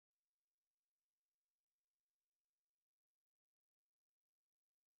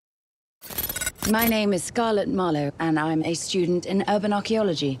My name is Scarlett Marlowe, and I'm a student in urban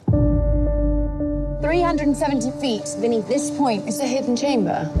archaeology. 370 feet beneath this point is a hidden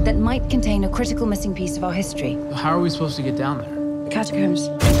chamber That might contain a critical missing piece of our history. How are we supposed to get down there? The catacombs.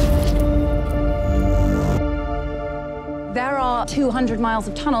 There are 200 miles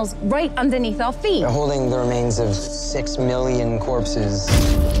of tunnels right underneath our feet. They're holding the remains of 6 million corpses.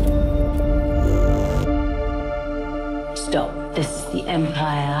 Stop. This is the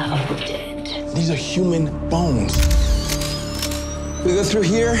Empire of the Dead. These are human bones. We go through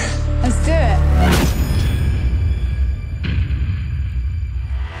here? Let's do it.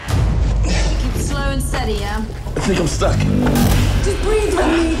 Keep it slow and steady, yeah? I think I'm stuck. Just breathe with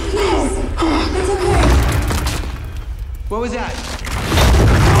me, please. It's okay. What was that?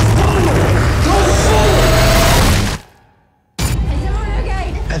 Is everyone okay?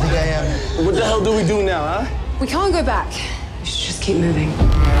 I think I am. What the hell do we do now, huh? We can't go back. We should just keep moving.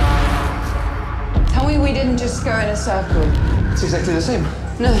 Tell me we didn't just go in a circle. It's exactly the same.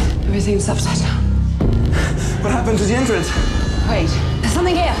 No, everything's upside down. What happened to the entrance? Wait, there's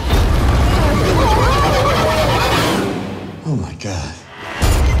something here. Oh my God.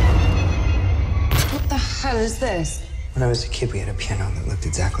 What the hell is this? When I was a kid, we had a piano that looked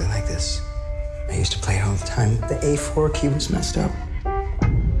exactly like this. I used to play it all the time. The A4 key was messed up.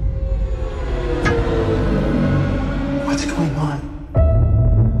 What's going on?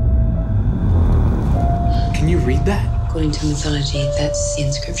 Can you read that? According to mythology, that's the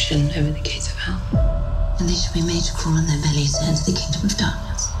inscription over the gates of hell. And they shall be made to crawl on their bellies to enter the kingdom of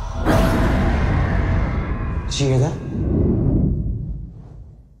darkness. Did you hear that?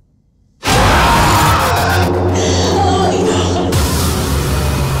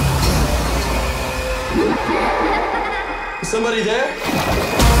 Is somebody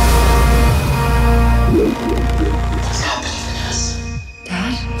there?